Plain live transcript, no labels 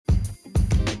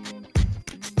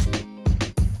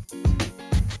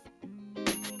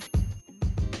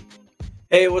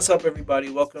Hey, what's up, everybody?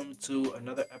 Welcome to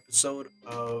another episode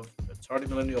of the Tardy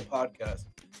Millennial Podcast.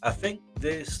 I think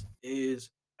this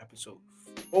is episode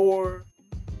 4,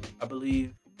 I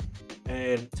believe.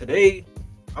 And today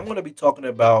I'm going to be talking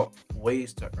about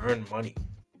ways to earn money.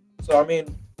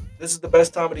 This is the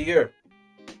best time of the year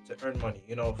to earn money.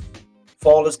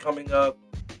 Fall is coming up,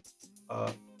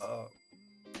 uh, uh,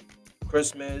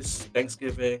 Christmas,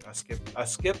 Thanksgiving. I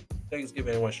skipped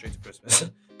Thanksgiving and went straight to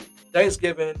Christmas.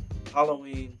 Thanksgiving,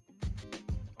 Halloween,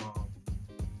 um,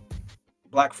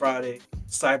 Black Friday,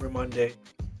 Cyber Monday.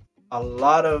 A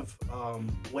lot of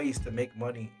ways to make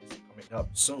money is coming up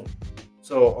soon.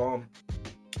 So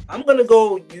I'm gonna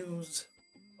go use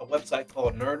a website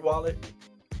called NerdWallet.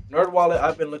 NerdWallet.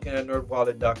 I've been looking at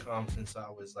nerdwallet.com since I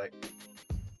was like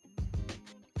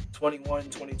 21,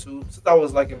 22. Since I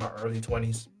was like in my early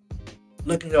 20s.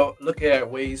 Looking at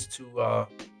ways to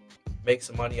make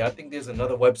some money. I think there's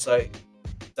another website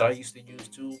that I used to use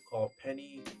too called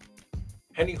Penny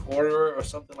Hoarder or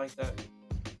something like that.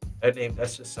 That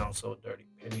just sounds so dirty,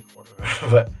 Penny Hoarder.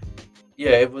 But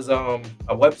yeah, it was a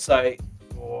website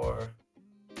for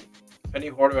Penny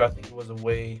Hoarder. I think it was a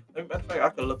way. Matter of fact, I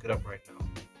could look it up right now.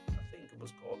 I think it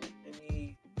was called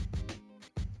Penny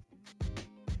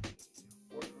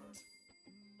Hoarder.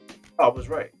 I was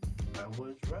right. I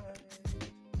was right.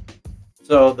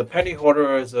 So the Penny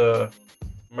Hoarder is a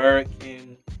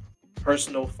American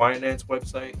personal finance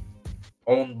website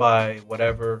owned by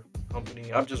whatever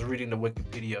company. I'm just reading the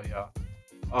Wikipedia, y'all.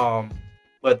 Um,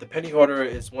 but the Penny Hoarder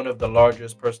is one of the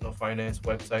largest personal finance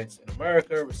websites in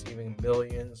America, receiving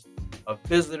millions of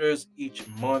visitors each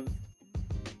month,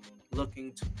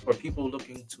 for people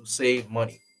looking to save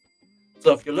money.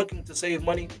 So if you're looking to save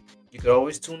money, you could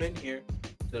always tune in here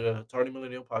to the Tardy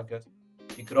Millennial Podcast.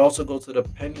 You could also go to the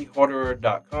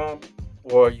pennyhoarder.com,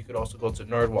 or you could also go to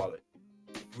NerdWallet.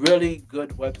 Really good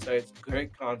websites,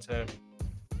 great content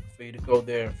for you to go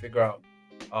there and figure out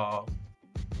uh,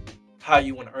 how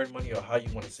you want to earn money or how you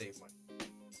want to save money.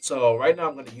 So right now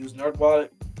I'm going to use NerdWallet.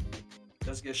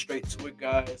 Let's get straight to it,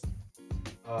 guys.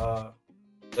 Uh,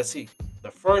 let's see. The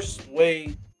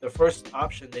first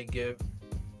option they give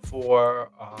for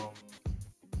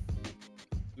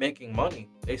making money,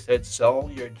 they said sell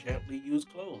your gently used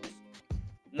clothes.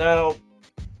 Now,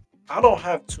 I don't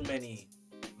have too many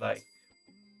like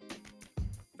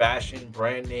fashion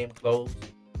brand name clothes.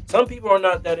 Some people are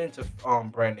not that into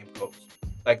brand name clothes,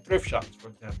 like thrift shops, for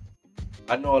example.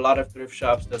 I know a lot of thrift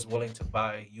shops that's willing to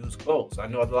buy used clothes. I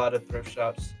know a lot of thrift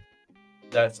shops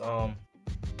that's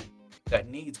that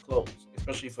needs clothes,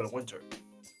 especially for the winter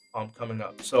coming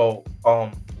up. So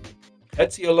head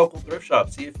to your local thrift shop,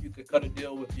 see if you could cut a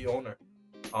deal with the owner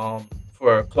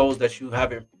for clothes that you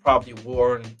haven't probably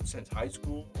worn since high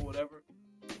school or whatever.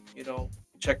 You know,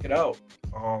 check it out.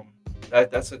 Um,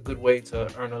 that's a good way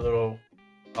to earn a little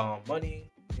money.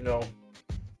 You know,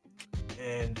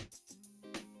 and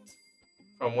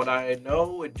from what I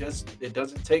know, it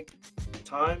doesn't take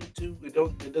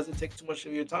it doesn't take too much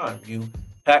of your time. You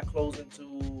pack clothes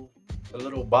into a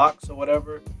little box or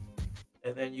whatever,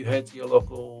 and then you head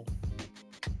to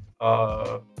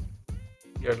uh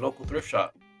your local thrift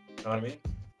shop. You know what I mean?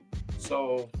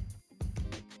 So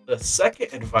the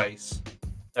second advice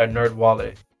that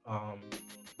NerdWallet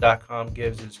 .com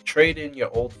gives is trade in your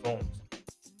old phones.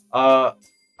 Uh,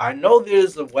 I know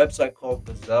there's a website called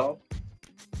Gazelle.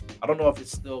 I don't know if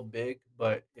it's still big,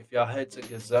 but if y'all head to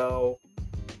Gazelle,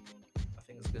 I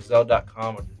think it's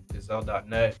Gazelle.com or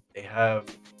Gazelle.net. They have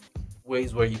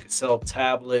ways where you can sell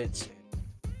tablets and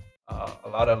a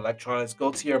lot of electronics.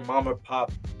 Go to your mom or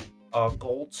pop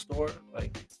gold store.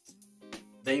 Like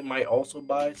they might also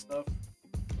buy stuff.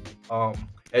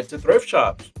 Head to thrift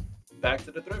shops. Back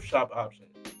to the thrift shop option.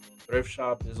 Thrift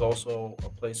shop is also a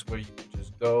place where you can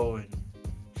just go and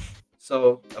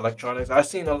sell electronics. I've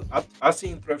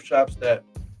seen thrift shops that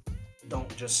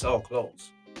don't just sell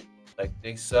clothes. Like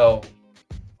they sell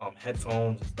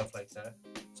headphones and stuff like that.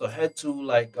 So head to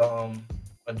like a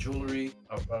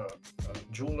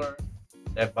jeweler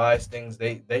that buys things.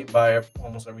 They buy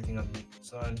almost everything underneath the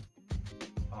sun.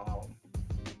 Um,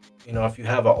 if you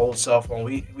have an old cell phone,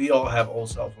 we all have old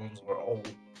cell phones or old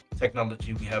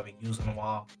technology we haven't used in a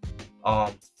while.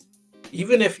 Um,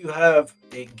 Even if you have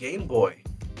a Game Boy,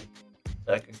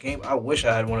 like a game, I wish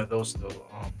I had one of those still.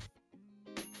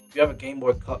 If you have a Game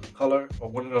Boy Color or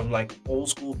one of them like old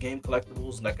school game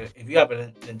collectibles, if you have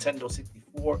a Nintendo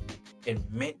 64 in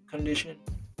mint condition,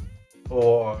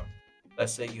 or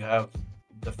let's say you have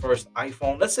the first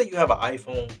iPhone. Let's say you have an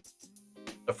iPhone,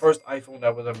 the first iPhone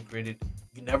that was ever created.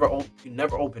 You never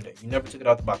opened it. You never took it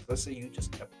out the box. Let's say you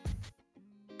just kept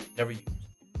it, never used.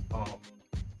 Um,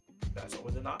 that's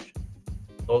always an option.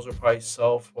 those will probably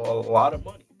sell for a lot of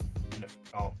money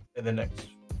in the next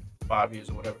 5 years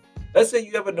or whatever. Let's say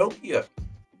you have a Nokia,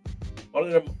 one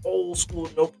of them old school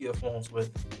Nokia phones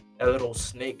with that little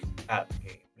snake app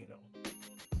game.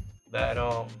 That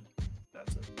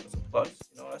that's a plus.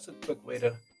 That's a quick way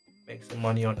to make some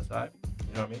money on the side.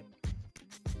 You know what I mean?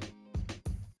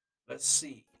 Let's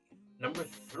see. Number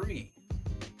three,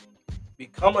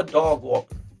 become a dog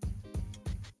walker.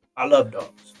 I love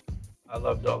dogs. I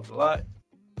love dogs a lot.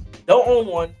 Don't own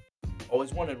one.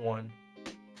 Always wanted one.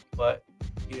 But,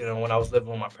 when I was living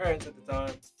with my parents at the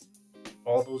time,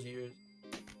 all those years,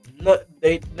 no,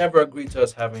 they never agreed to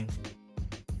us having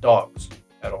dogs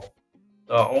at all.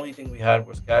 The only thing we had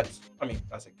was cats. I mean,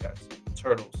 I said cats,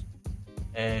 turtles.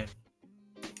 And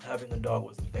having a dog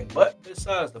was the thing. But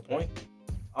besides the point,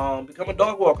 become a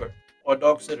dog walker or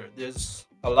dog sitter. There's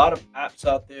a lot of apps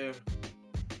out there.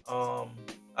 Um,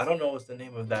 I don't know what's the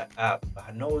name of that app, but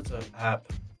I know it's an app.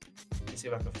 Let me see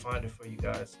if I can find it for you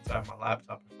guys since I have my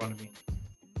laptop in front of me.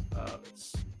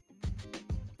 Let's see.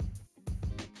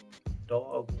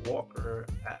 Dog walker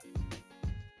app.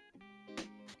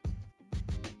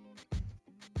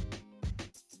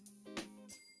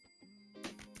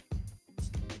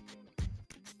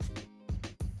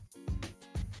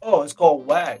 Oh, it's called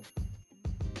Wag.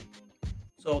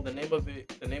 So the name of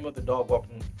the dog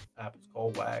walking app is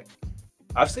called Wag.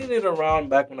 I've seen it around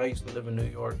back when I used to live in New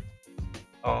York.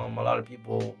 A lot of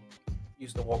people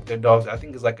used to walk their dogs. I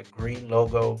think it's like a green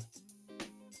logo.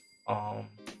 Um,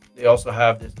 they also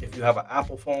have this. If you have an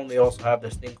Apple phone, they also have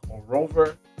this thing called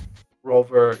Rover.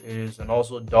 Rover is an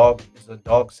also dog is a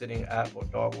dog sitting app or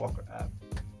dog walker app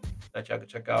that y'all can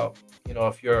check out.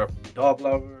 If you're a dog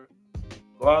lover,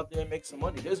 go out there and make some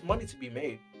money. There's money to be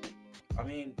made. I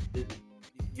mean,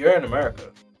 you're in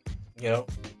America. You know,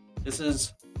 this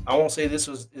is. I won't say this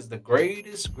is the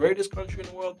greatest country in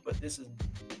the world, but this is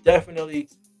definitely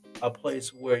a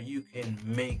place where you can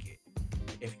make it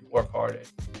if you work hard at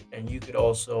it, and you could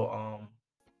also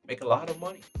make a lot of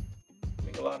money.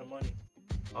 Make a lot of money.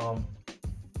 Um,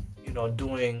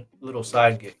 doing little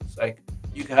side gigs. Like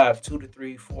you could have two to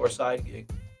three, four side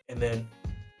gigs, and then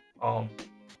um,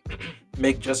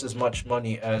 make just as much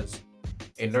money as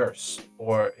a nurse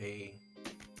or a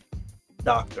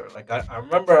doctor. Like I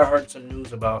remember I heard some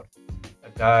news about a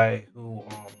guy who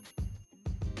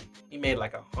he made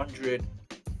like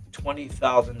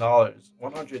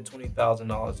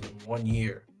 $120,000 in 1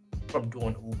 year from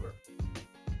doing Uber,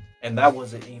 and that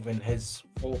wasn't even his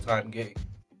full time gig.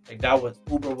 Like that was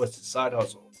Uber was his side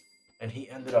hustle, and he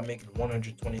ended up making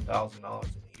 $120,000 in a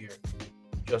year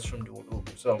just from doing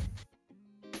Uber. So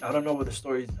I don't know where the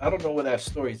story. I don't know where that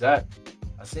story's at.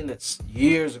 I seen it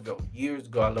years ago. Years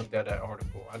ago, I looked at that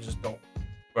article. I just don't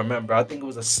remember. I think it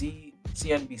was a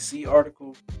CNBC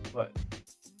article. But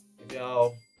if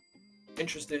y'all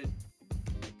interested,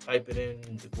 type it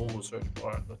in the Google search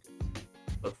bar and look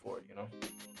for it.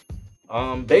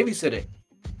 Babysitting.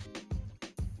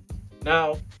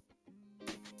 Now,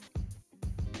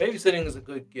 babysitting is a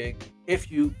good gig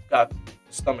if you got the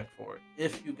stomach for it.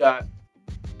 If you got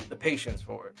the patience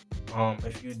for it.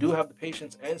 If you do have the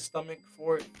patience and stomach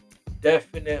for it,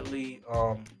 definitely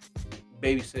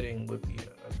babysitting would be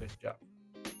a good job.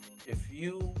 If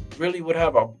you really would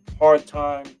have a hard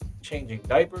time changing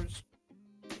diapers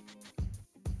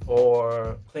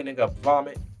or cleaning up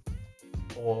vomit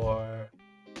or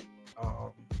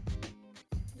um,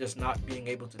 just not being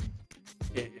able to,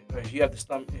 if you have the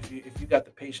stomach, if you got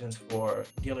the patience for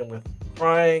dealing with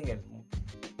crying and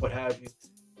what have you,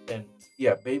 then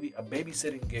yeah, a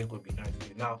babysitting gig would be nice for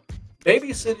you. Now,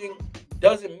 babysitting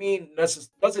doesn't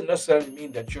necessarily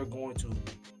mean that you're going to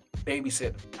babysit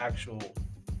an actual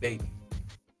baby.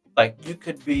 Like you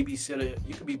could be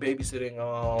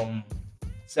babysitting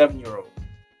 7 year old,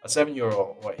 a 7 year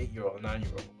old or 8 year old, 9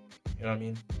 year old. You know what I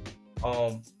mean?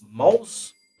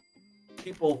 Most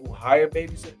people who hire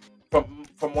babysit from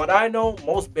what I know,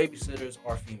 most babysitters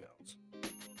are females.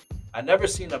 I never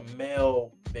seen a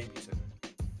male babysitter,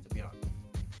 to be honest.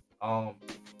 Um,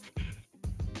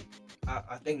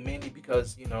 I think mainly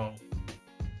because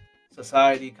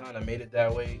society kind of made it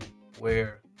that way,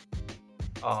 where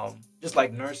just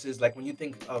like nurses, like when you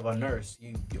think of a nurse,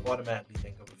 you automatically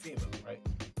think of a female, right?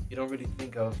 You don't really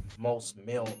think of most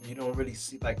male. You don't really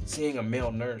see like seeing a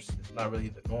male nurse is not really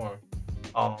the norm.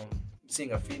 Um,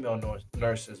 Seeing a female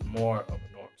nurse is more of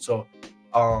a norm. So,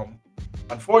 um,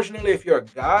 unfortunately, if you're a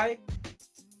guy,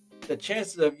 the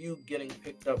chances of you getting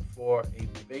picked up for a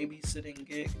babysitting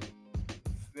gig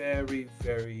very,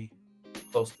 very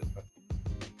close to none.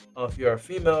 If you're a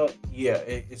female, yeah,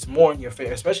 it's more in your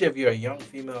favor, especially if you're a young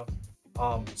female.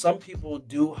 Some people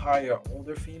do hire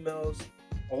older females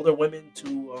older women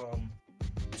to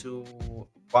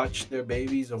watch their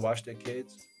babies or watch their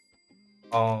kids.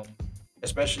 Um,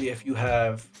 Especially if you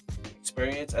have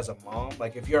experience as a mom.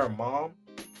 Like if you're a mom,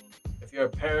 if you're a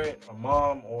parent, a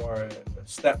mom, or a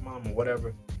stepmom or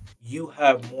whatever, you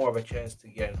have more of a chance to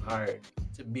getting hired,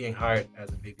 to being hired as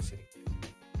a babysitting kid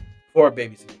for a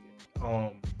babysitting kid.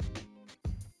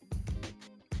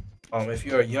 If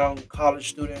you're a young college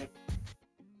student,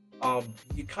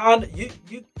 you kind of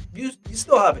you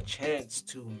still have a chance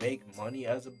to make money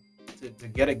as a to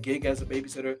get a gig as a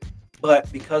babysitter,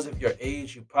 but because of your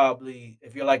age, you probably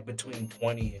if you're like between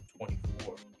 20 and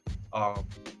 24, um,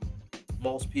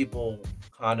 most people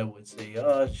kind of would say,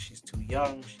 she's too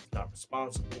young, she's not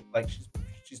responsible. Like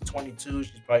she's 22,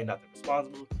 she's probably not that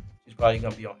responsible. She's probably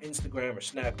gonna be on Instagram or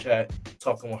Snapchat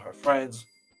talking with her friends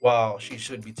while she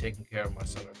should be taking care of my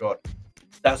son or daughter.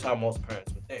 That's how most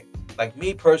parents would think. Like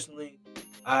me personally,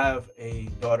 I have a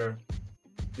daughter,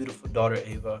 beautiful daughter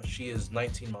Ava. She is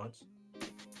 19 months.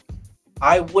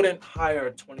 I wouldn't hire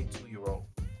a 22-year-old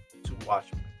to watch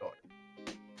my daughter.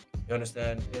 You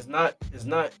understand? It's not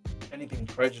anything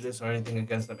prejudice or anything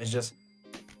against them. It's just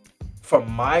from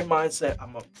my mindset,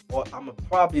 I'm a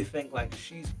probably think like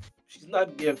she's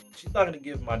not gonna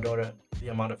give my daughter the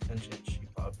amount of attention she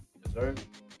probably deserves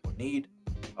or need,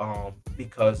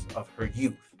 because of her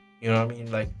youth. You know what I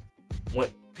mean? Like when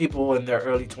people in their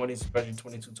early 20s, especially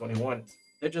 22, 21,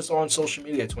 they're just on social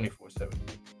media 24/7,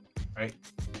 right?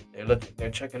 They're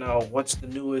checking out what's the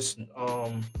newest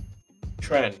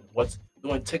trend, what's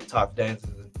doing TikTok dances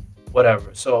and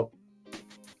whatever. So,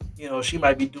 she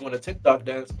might be doing a TikTok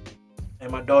dance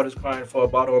and my daughter's crying for a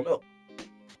bottle of milk,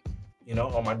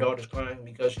 or my daughter's crying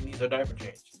because she needs her diaper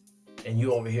changed. And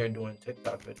you over here doing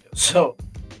TikTok videos. So,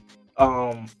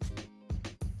 um,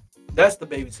 that's the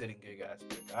babysitting gig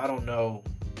aspect. I don't know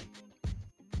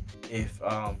if,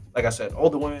 like I said,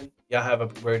 older women, y'all have a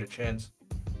greater chance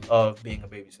of being a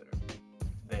babysitter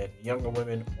than younger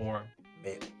women or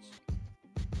males.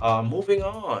 Moving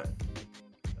on.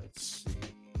 Let's see.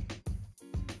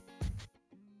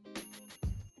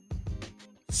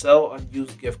 Sell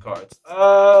unused gift cards.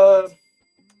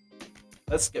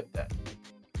 Let's skip that.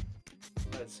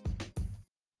 Let's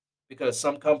Because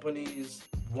some companies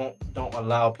won't don't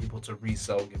allow people to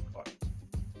resell gift cards,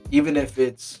 even if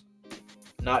it's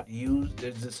not used.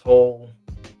 There's this whole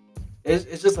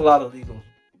it's just a lot of legal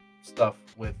stuff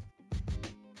with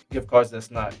gift cards that's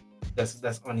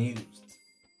unused,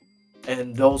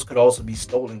 and those could also be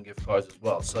stolen gift cards as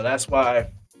well. So that's why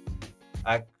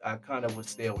I kind of would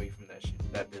stay away from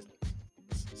that business.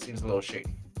 It seems a little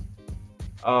shady.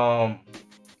 Um,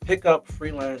 Pick up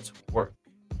freelance work.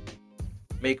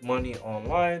 Make money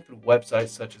online through websites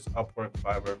such as Upwork,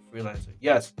 Fiverr, Freelancer.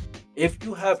 Yes, if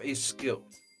you have a skill,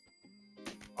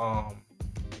 um,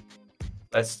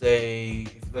 let's say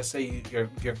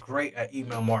you're great at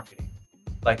email marketing,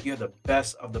 like you're the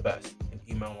best of the best in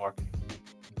email marketing.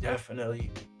 Definitely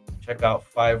check out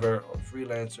Fiverr or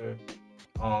Freelancer.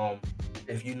 Um,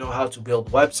 if you know how to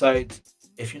build websites,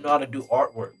 if you know how to do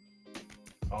artwork,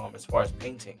 as far as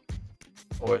painting,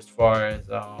 or as far as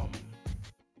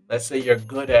let's say you're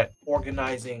good at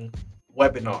organizing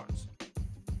webinars,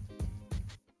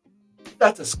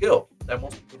 that's a skill that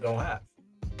most people don't have,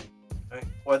 right?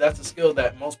 Or that's a skill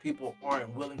that most people aren't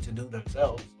willing to do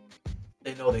themselves.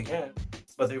 They know they can,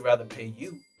 but they rather pay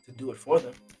you to do it for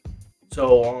them.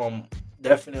 So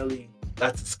definitely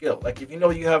that's a skill. Like if you know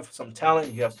you have some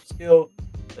talent, you have some skill.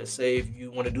 Let's say if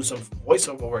you want to do some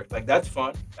voiceover work, like that's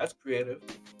fun, that's creative.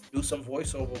 Do some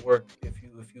voiceover work if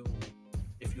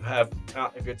you have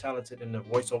if you're talented in the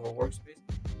voiceover workspace.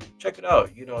 Check it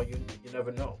out. You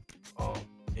never know,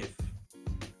 if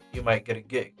you might get a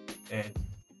gig. And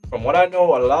from what I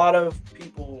know, a lot of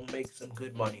people make some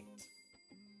good money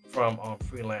from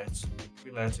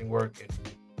freelancing work, and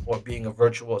or being a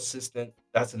virtual assistant.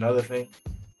 That's another thing.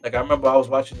 Like I remember I was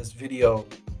watching this video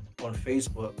on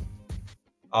Facebook.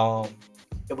 Um,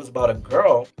 it was about a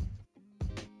girl.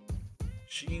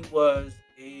 She was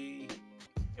a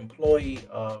employee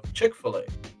of Chick-fil-A,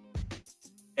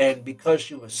 and because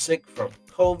she was sick from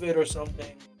COVID or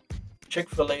something,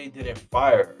 Chick-fil-A didn't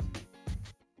fire her.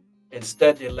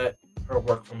 Instead, they let her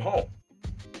work from home,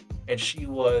 and she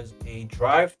was a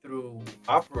drive-through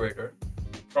operator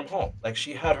from home. Like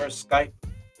she had her Skype.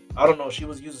 I don't know. She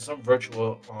was using some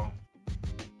virtual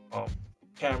um,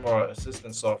 camera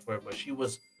assistant software, but she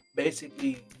was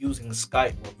basically using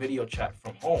Skype or video chat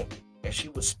from home, and she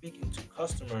was speaking to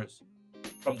customers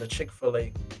from the Chick Fil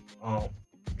A um,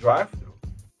 drive-through.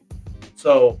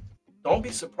 So don't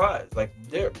be surprised. Like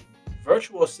their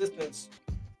virtual assistants,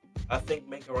 I think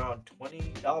make around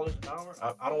 $20 an hour.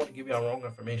 I don't want to give you wrong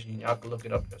information. Y'all can look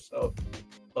it up yourself.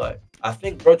 But I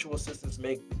think virtual assistants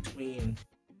make between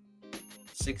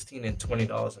 16 and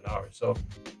 $20 an hour. So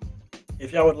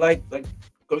if y'all would like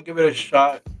go give it a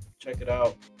shot, check it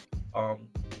out. Um,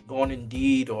 go on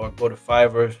Indeed or go to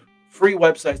Fiverr. Free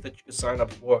websites that you can sign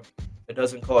up for. It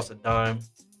doesn't cost a dime.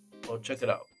 So check it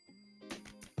out.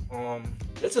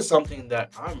 This is something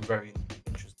that I'm very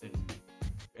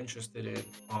interested in.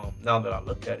 Now that I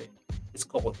look at it, it's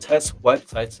called test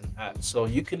websites and apps. So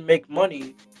you can make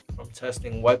money from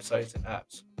testing websites and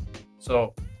apps.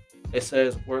 So it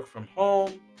says work from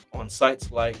home on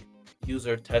sites like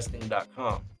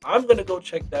usertesting.com. I'm going to go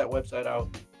check that website out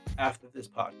after this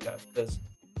podcast because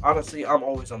honestly, I'm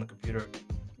always on the computer.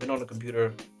 Been on the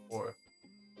computer for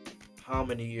how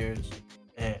many years?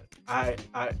 And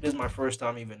this is my first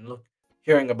time even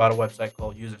hearing about a website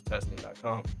called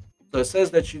usertesting.com. So it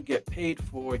says that you get paid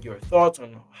for your thoughts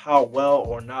on how well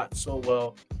or not so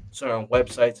well certain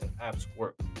websites and apps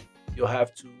work. You'll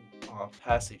have to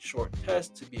pass a short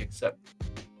test to be accepted.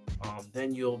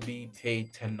 Then you'll be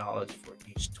paid $10 for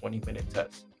each 20-minute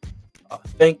test.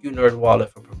 Thank you, NerdWallet,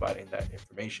 for providing that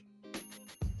information.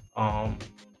 Um,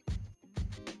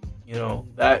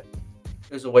 that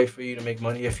is a way for you to make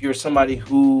money. If you're somebody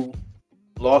who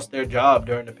lost their job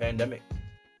during the pandemic,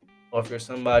 or if you're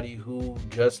somebody who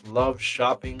just loves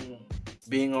shopping,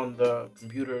 being on the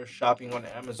computer, shopping on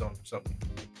Amazon or something,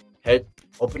 head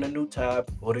open a new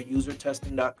tab, go to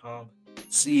usertesting.com,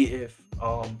 see if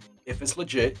it's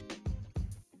legit,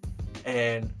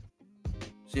 and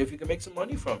see if you can make some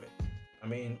money from it. I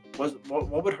mean,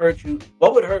 what would hurt you?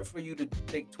 What would hurt for you to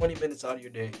take 20 minutes out of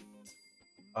your day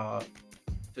uh,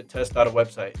 to test out a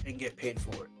website and get paid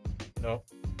for it? You know.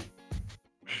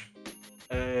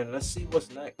 And let's see what's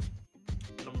next.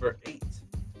 Number 8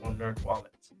 on Nerd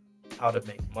Wallets: how to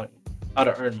make money, how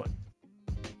to earn money.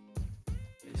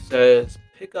 It says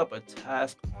pick up a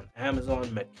task on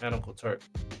Amazon Mechanical Turk.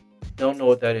 Don't know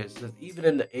what that is. It says, even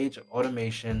in the age of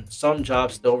automation, some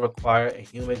jobs still require a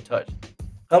human touch.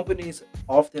 Companies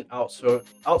often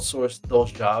outsource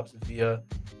those jobs via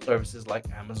services like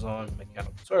Amazon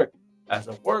Mechanical Turk. As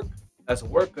a work as a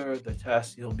worker, the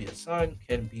tasks you'll be assigned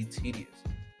can be tedious.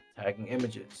 Tagging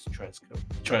images,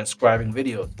 transcribing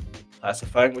videos,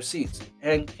 classifying receipts,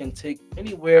 and can take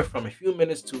anywhere from a few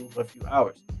minutes to a few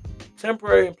hours.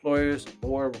 Temporary employers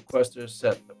or requesters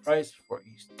set the price for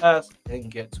each task and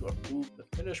get to approve the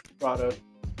finished product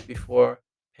before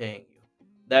paying you.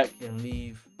 That can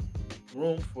leave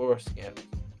room for scams.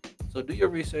 So do your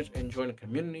research and join a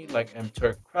community like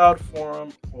MTurk Crowd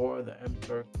Forum or the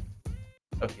MTurk.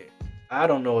 Okay, I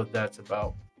don't know what that's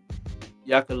about.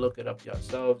 Y'all can look it up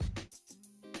yourselves,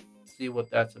 see what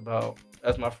that's about.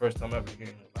 That's my first time ever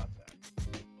hearing about that.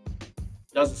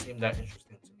 Doesn't seem that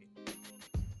interesting to me.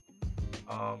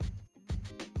 Um,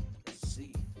 let's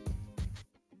see.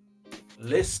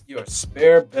 List your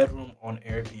spare bedroom on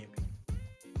Airbnb.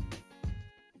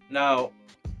 Now,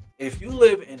 if you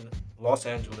live in Los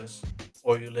Angeles,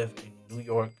 or you live in New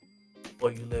York,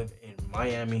 or you live in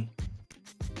Miami,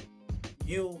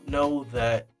 you know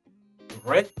that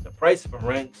the price for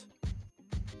rent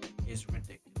is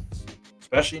ridiculous,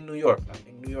 especially in New York. I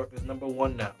think New York is number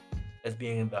one now as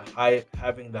being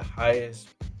having the highest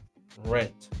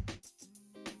rent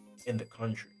in the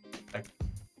country. Like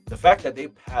the fact that they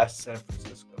passed San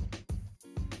Francisco,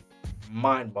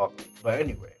 mind-boggling. But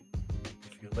anyway,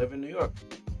 if you live in New York,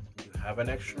 you have an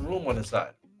extra room on the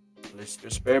side. List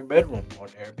your spare bedroom on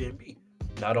Airbnb.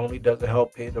 Not only does it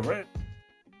help pay the rent,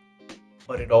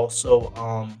 but it also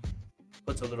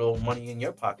puts a little money in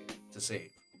your pocket to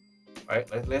save. Right?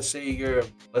 Like let's say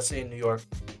in New York,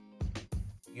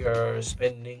 you're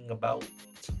spending about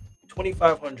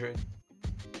 2,500.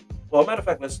 Well, matter of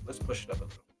fact, let's push it up a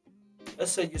little.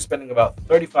 Let's say you're spending about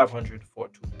 3,500 for a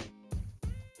two bed.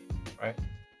 Right?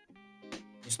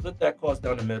 You split that cost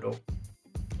down the middle,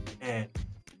 and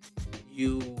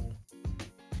you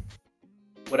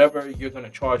whatever you're gonna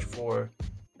charge for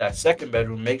that second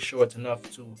bedroom, make sure it's enough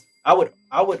to. I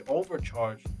would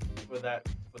overcharge for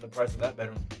the price of that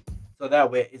bedroom, so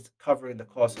that way it's covering the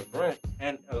cost of rent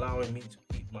and allowing me to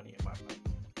keep money in my pocket.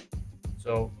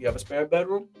 So you have a spare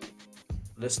bedroom,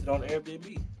 list it on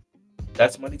Airbnb.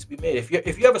 That's money to be made.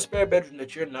 If you have a spare bedroom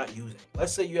that you're not using,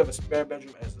 let's say you have a spare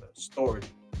bedroom as a storage,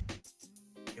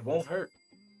 it won't hurt.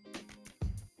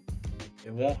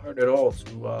 It won't hurt at all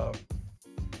to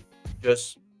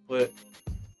just put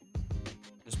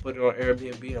put it on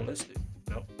Airbnb and list it.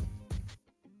 You know?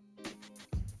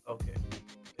 Okay.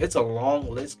 It's a long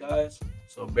list, guys.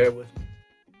 So bear with me.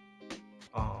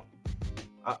 Um,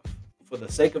 I, for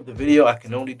the sake of the video, I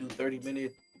can only do 30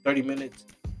 minutes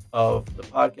of the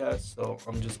podcast, so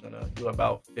I'm just gonna do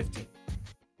about 15.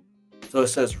 So it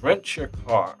says rent your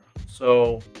car.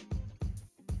 So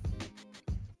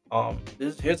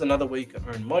this here's another way you can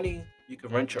earn money. You can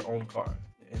rent your own car,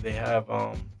 and they have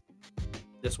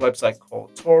this website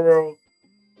called Toro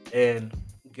and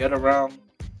Get Around,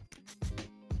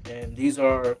 and these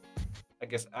are, I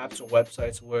guess, apps or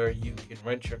websites where you can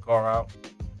rent your car out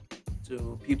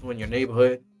to people in your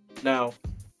neighborhood. Now,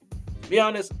 to be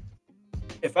honest,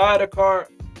 if I had a car,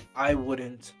 I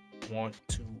wouldn't want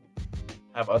to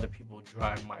have other people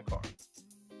drive my car.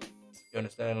 You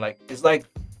understand? Like it's like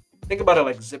think about it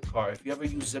like Zipcar. If you ever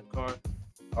use Zipcar,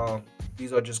 um,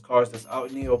 these are just cars that's out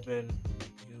in the open.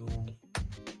 You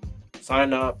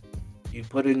sign up, you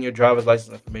put in your driver's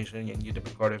license information and your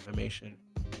debit card information,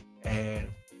 and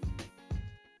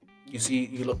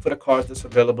you look for the cars that's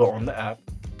available on the app.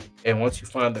 And once you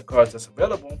find the cars that's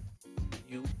available,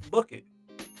 you book it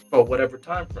for whatever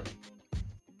time frame.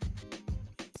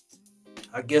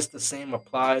 I guess the same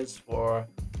applies for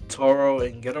Toro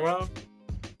and Get Around.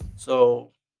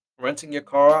 So renting your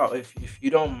car out, if you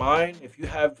don't mind, if you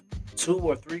have two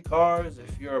or three cars,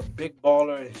 if you're a big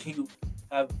baller and you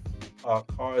have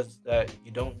cars that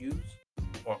you don't use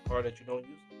or a car that you don't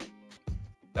use,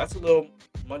 that's a little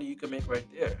money you can make right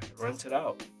there. Rent it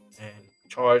out and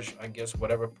charge, I guess,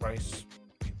 whatever price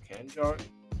you can charge.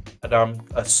 And I'm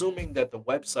assuming that the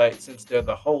website, since they're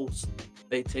the host,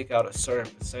 they take out a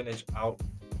certain percentage out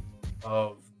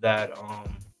of that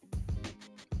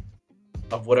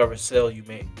of whatever sale you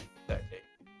made that day.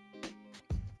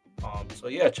 So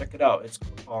yeah, check it out. It's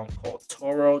called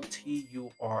Toro,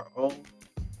 Turo,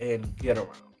 and Get Around.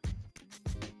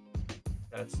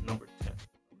 That's number 10.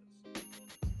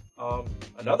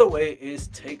 Another way is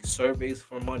take surveys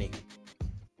for money.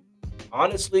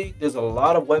 Honestly, there's a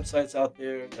lot of websites out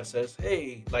there that says,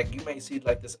 hey, like you may see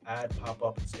like this ad pop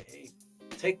up and say, hey,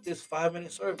 take this 5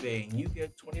 minute survey and you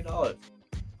get $20.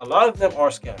 A lot of them are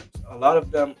scams. A lot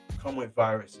of them come with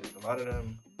viruses. A lot of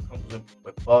them come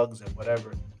with bugs and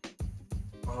whatever.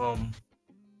 Um,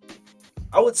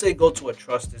 I would say go to a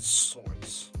trusted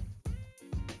source.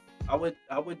 I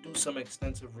would do some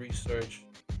extensive research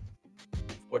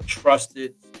for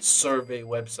trusted survey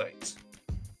websites.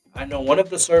 I know one of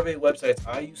the survey websites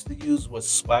I used to use was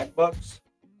Swagbucks.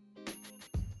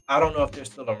 I don't know if they're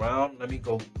still around. Let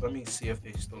me see if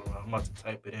they're still around. I'm about to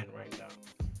type it in right now.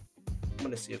 I'm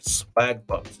gonna see if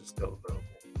Swagbucks is still available.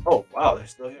 Oh wow, they're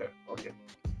still here. Okay.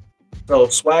 So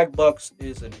Swagbucks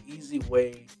is an easy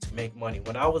way to make money.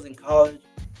 When I was in college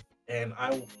and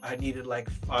I needed like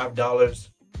 $5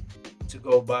 to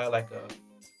go buy like a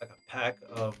pack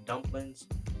of dumplings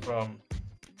from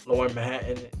Lower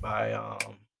Manhattan by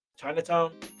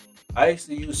Chinatown, I used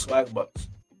to use Swagbucks.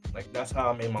 Like that's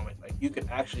how I made my money. Like you can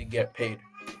actually get paid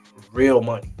real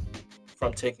money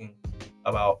from taking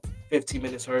about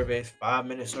 15-minute surveys, 5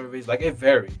 minute surveys. Like it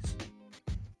varies,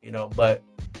 but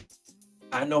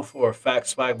I know for a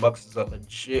fact Swagbucks is a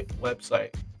legit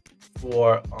website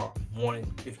for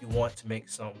wanting if you want to make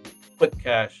some quick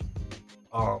cash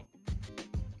um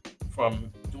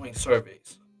from doing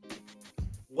surveys.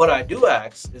 What I do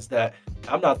ask is that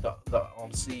I'm not the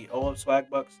CEO of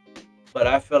Swagbucks, but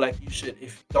I feel like you should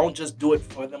if don't just do it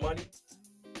for the money.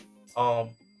 Um,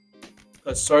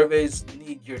 because surveys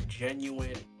need your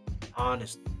genuine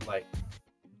honesty. Like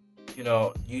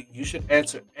you should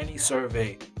answer any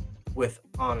survey with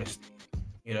honesty.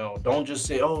 Don't just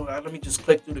say, oh, let me just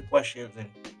click through the questions and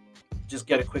just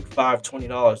get a quick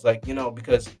 $20. Like,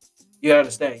 because you gotta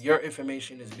understand your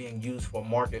information is being used for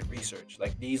market research.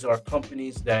 Like these are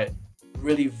companies that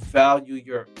really value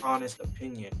your honest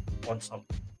opinion on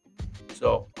something.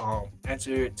 So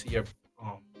answer it to your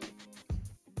um,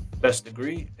 best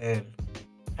degree and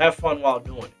have fun while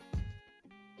doing it.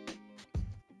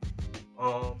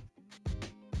 Um,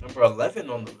 Number 11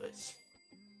 on the list,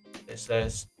 it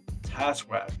says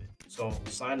TaskRabbit. So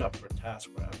sign up for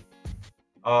TaskRabbit.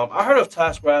 I heard of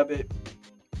TaskRabbit.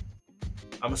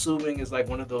 I'm assuming it's like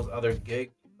one of those other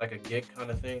like a gig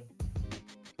kind of thing,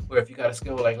 where if you got a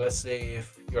skill, like let's say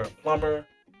if you're a plumber,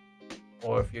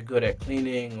 or if you're good at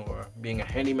cleaning or being a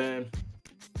handyman,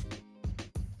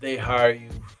 they hire you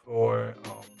for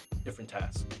different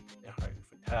tasks. They hire you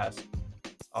for tasks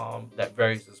that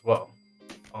varies as well.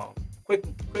 Um, quick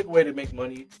way to make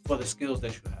money for the skills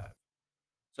that you have.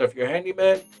 So if you're a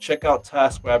handyman, check out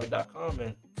TaskRabbit.com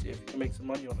and see if you can make some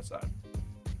money on the side.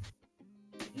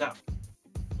 Now,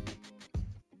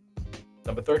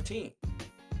 number 13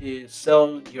 is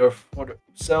sell your photo,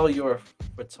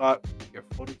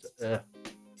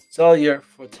 Sell your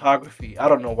photography. I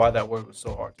don't know why that word was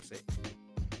so hard to say.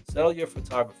 Sell your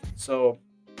photography. So,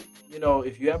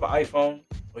 if you have an iPhone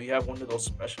or you have one of those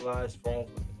specialized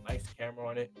phones with a nice camera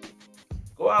on it,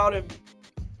 go out and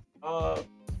uh,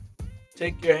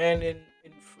 take your hand in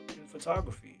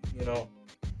photography.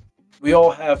 We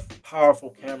all have powerful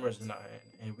cameras in our hand,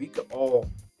 and we could all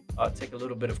take a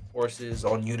little bit of courses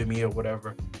on Udemy or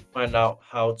whatever, find out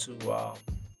how to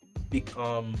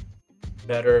become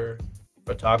better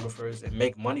photographers and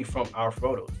make money from our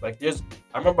photos.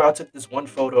 I remember I took this one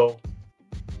photo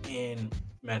in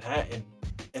Manhattan,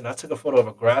 and I took a photo of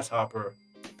a grasshopper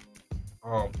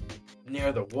um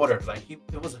near the water.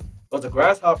 It was a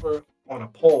grasshopper on a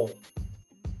pole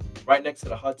right next to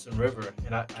the Hudson River,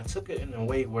 and I took it in a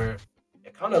way where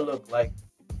it kind of looked like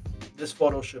this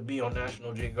photo should be on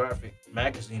National Geographic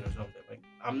magazine or something. Like,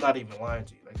 I'm not even lying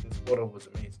to you. Like, this photo was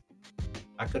amazing.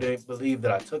 I couldn't believe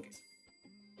that I took it,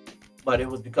 but it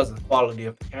was because of the quality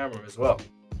of the camera as well.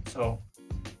 So,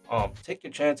 take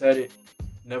your chance at it.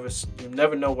 You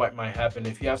never know what might happen.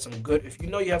 If you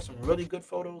know you have some really good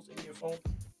photos in your phone,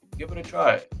 give it a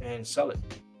try and sell it.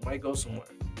 It might go somewhere.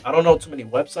 I don't know too many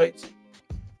websites,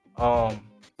 um,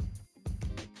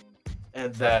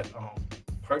 and that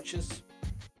purchase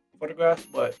photographs,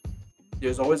 but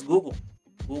there's always Google.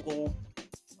 Google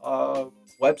uh,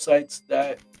 websites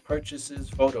that purchases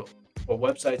photos or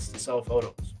websites to sell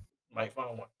photos. Might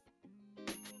find one.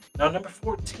 Now, number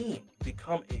 14,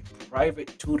 become a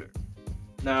private tutor.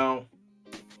 Now,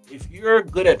 if you're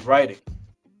good at writing,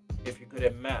 if you're good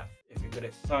at math, if you're good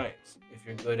at science, if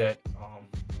you're good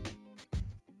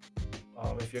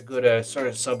at a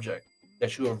certain subject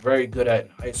that you are very good at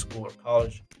in high school or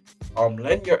college,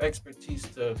 lend your expertise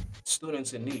to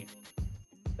students in need.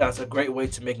 That's a great way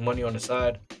to make money on the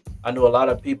side. I knew a lot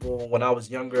of people when I was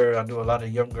younger. I knew a lot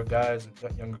of younger guys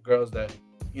and younger girls that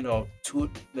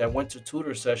that went to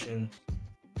tutor sessions,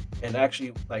 and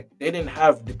actually, like, they didn't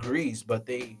have degrees, but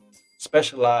they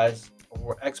specialized or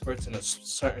were experts in a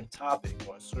certain topic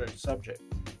or a certain subject,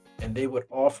 and they would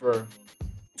offer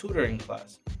tutoring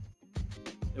classes.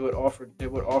 They would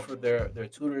offer their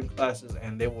tutoring classes,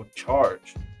 and they would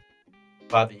charge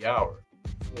by the hour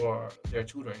for their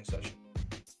tutoring session.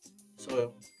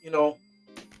 So,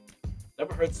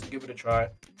 never hurts to give it a try.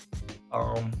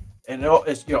 Um,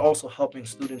 you're also helping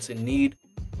students in need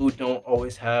who don't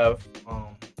always have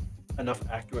enough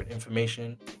accurate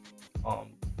information um,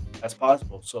 as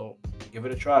possible. So give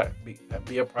it a try.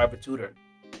 Be a private tutor.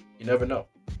 You never know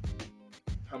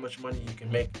how much money you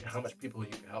can make and how much people you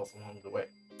can help along the way.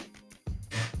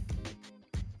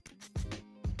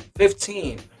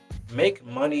 15. Make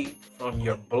money from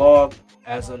your blog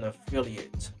as an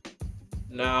affiliate.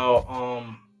 Now,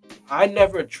 I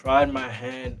never tried my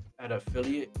hand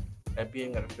at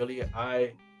being an affiliate.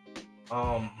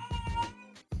 Um,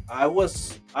 I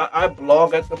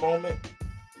blog at the moment.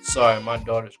 Sorry, my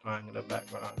daughter's crying in the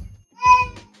background.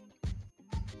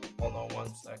 Hold on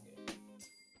one second.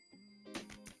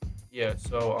 Yeah,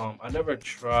 so I never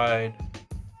tried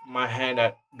my hand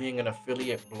at being an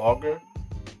affiliate blogger.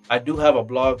 I do have a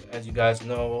blog, as you guys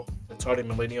know, the Tardy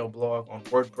Millennial blog on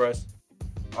WordPress.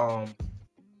 Um,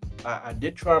 I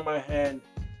did try my hand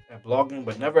at blogging,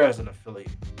 but never as an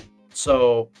affiliate.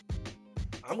 So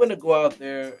I'm gonna go out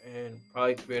there and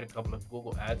probably create a couple of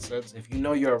Google AdSense. If you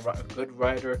know you're a good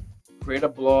writer, create a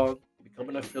blog, become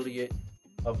an affiliate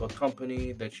of a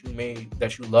company that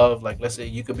you love. Like, let's say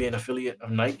you could be an affiliate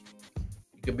of Nike,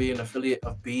 you could be an affiliate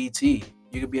of BET, you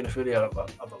could be an affiliate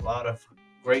of a lot of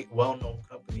great, well-known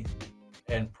companies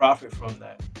and profit from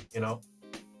that. You know,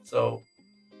 so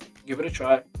give it a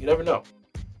try. You never know.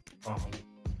 Um,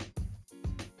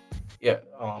 yeah,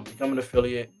 become an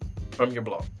affiliate from your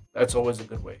blog. That's always a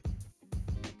good way.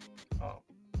 Um,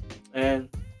 and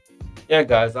yeah,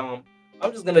 guys, I'm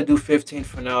just gonna do 15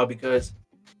 for now because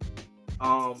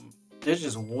there's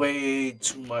just way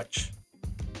too much.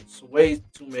 It's way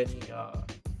too many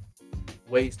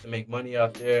ways to make money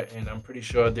out there, and I'm pretty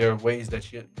sure there are ways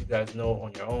that you guys know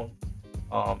on your own.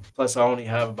 Plus, I only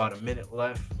have about a minute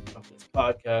left of this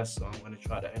podcast, so I'm gonna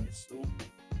try to end it soon.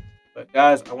 But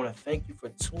guys, I want to thank you for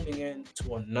tuning in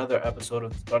to another episode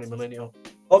of the Starting Millennial.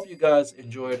 Hope you guys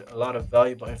enjoyed a lot of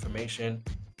valuable information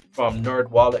from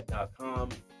nerdwallet.com.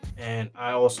 And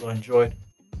I also enjoyed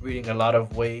reading a lot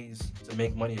of ways to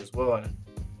make money as well. And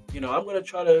I'm gonna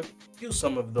try to use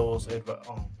some of those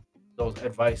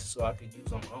advice so I can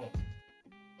use on my own.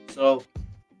 So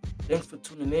thanks for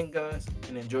tuning in, guys,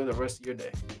 and enjoy the rest of your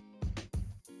day.